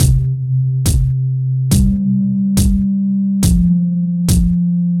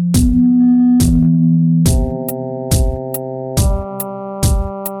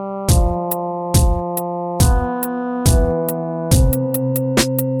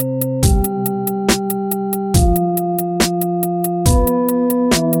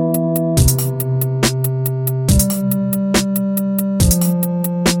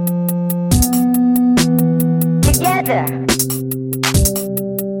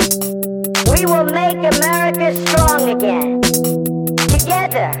We will make America strong again.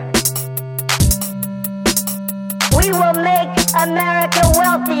 Together. We will make America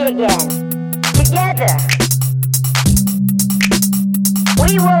wealthy again. Together.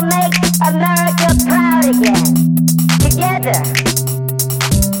 We will make America proud again. Together.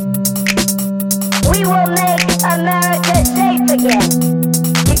 We will make America safe again.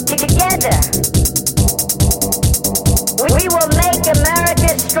 Together. We will make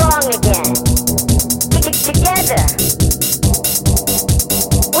America strong again. Together.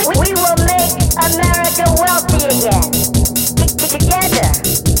 We will make America wealthy again. Together.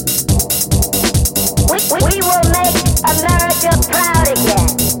 We will make America proud again.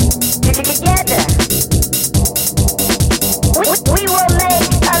 Together. We will make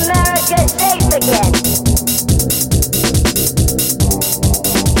America safe again.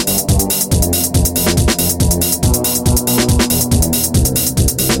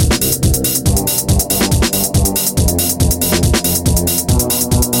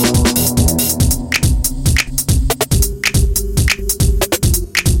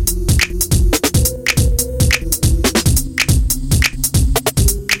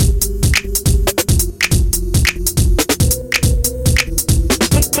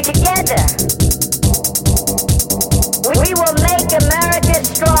 We will make America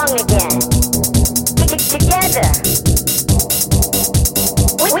strong again. Together.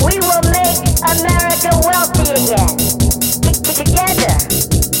 We will make America wealthy again. Together.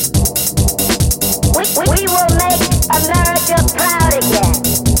 We will make America proud again.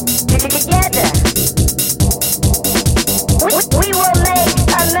 Together. We will make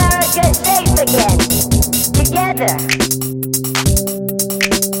America safe again. Together.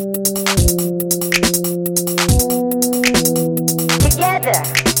 Together.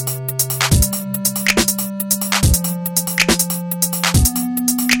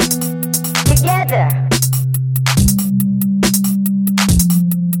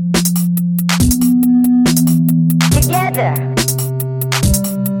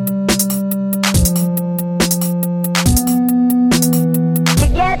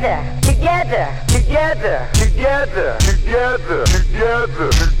 Together. Together.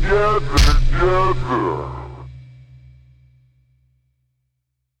 Together. Together.